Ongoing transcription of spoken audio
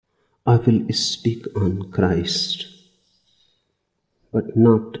I will speak on Christ, but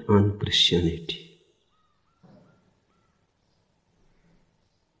not on Christianity.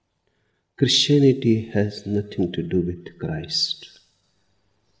 Christianity has nothing to do with Christ.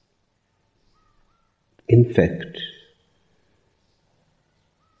 In fact,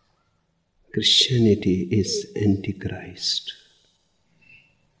 Christianity is antichrist.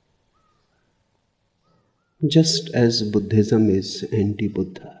 Just as Buddhism is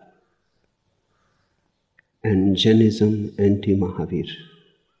anti-Buddha and Jainism anti-Mahavir.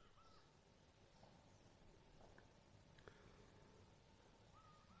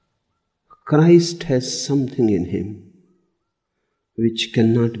 Christ has something in him which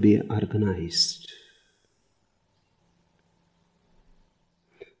cannot be organized.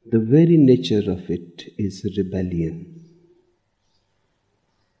 The very nature of it is rebellion.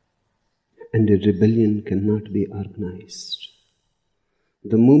 And a rebellion cannot be organized.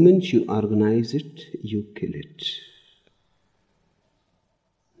 The moment you organize it, you kill it.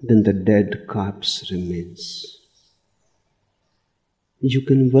 Then the dead corpse remains. You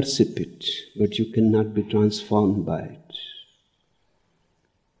can worship it, but you cannot be transformed by it.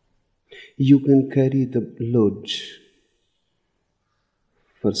 You can carry the load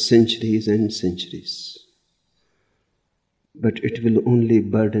for centuries and centuries, but it will only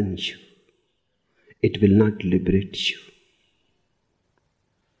burden you. It will not liberate you.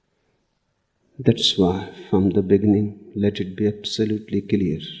 That's why from the beginning, let it be absolutely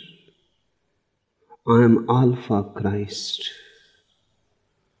clear. I am Alpha Christ,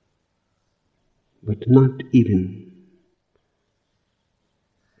 but not even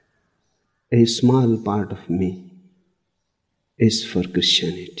a small part of me is for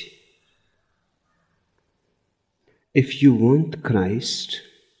Christianity. If you want Christ,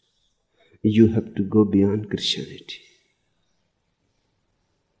 you have to go beyond Christianity.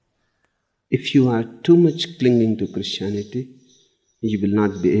 If you are too much clinging to Christianity, you will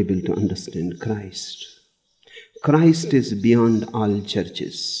not be able to understand Christ. Christ is beyond all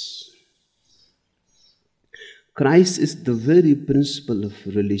churches. Christ is the very principle of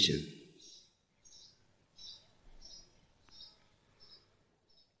religion.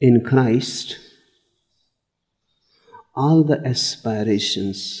 In Christ, all the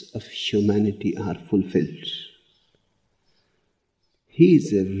aspirations of humanity are fulfilled. He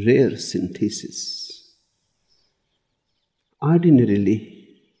is a rare synthesis. Ordinarily,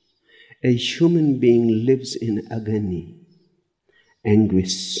 a human being lives in agony,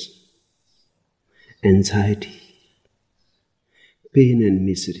 anguish, anxiety, pain and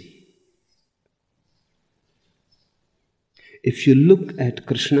misery. If you look at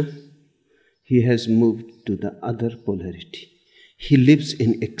Krishna, he has moved to the other polarity. He lives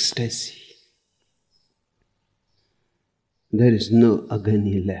in ecstasy. There is no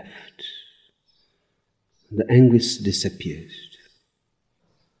agony left. The anguish disappeared.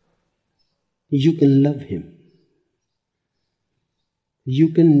 You can love him. You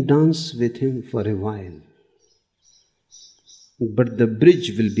can dance with him for a while. But the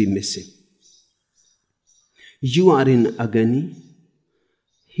bridge will be missing. You are in agony.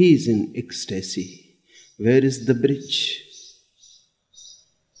 He is in ecstasy. Where is the bridge?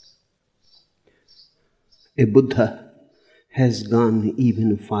 A Buddha has gone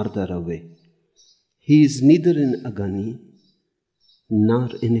even farther away. He is neither in agony nor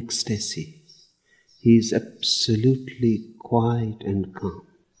in ecstasy. He is absolutely quiet and calm.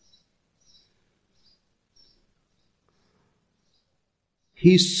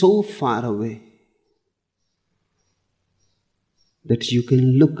 He is so far away that you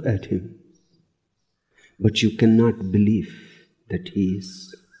can look at him, but you cannot believe that he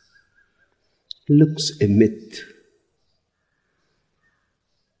is. Looks a myth,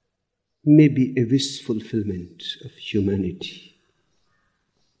 maybe a wish fulfillment of humanity.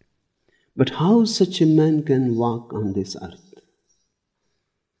 But how such a man can walk on this earth,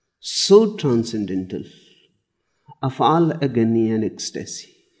 so transcendental, of all agony and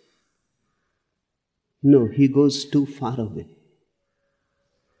ecstasy? No, he goes too far away.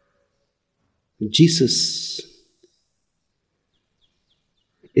 Jesus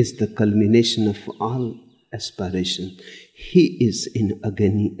is the culmination of all aspiration. He is in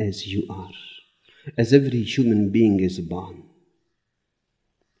agony as you are, as every human being is born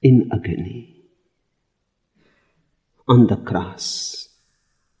in agony on the cross.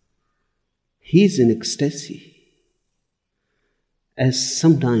 He is in ecstasy, as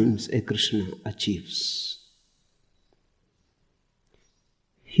sometimes a Krishna achieves.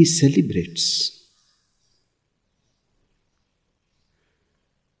 He celebrates.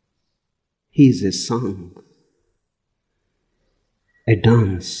 He is a song, a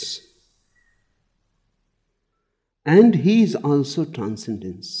dance, And He is also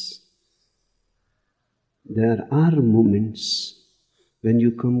transcendence. There are moments when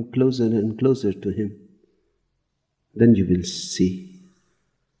you come closer and closer to Him, then you will see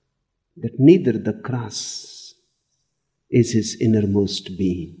that neither the cross is His innermost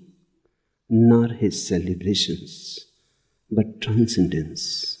being, nor His celebrations, but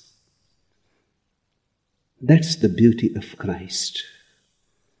transcendence. That's the beauty of Christ.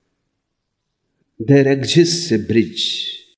 There exists a bridge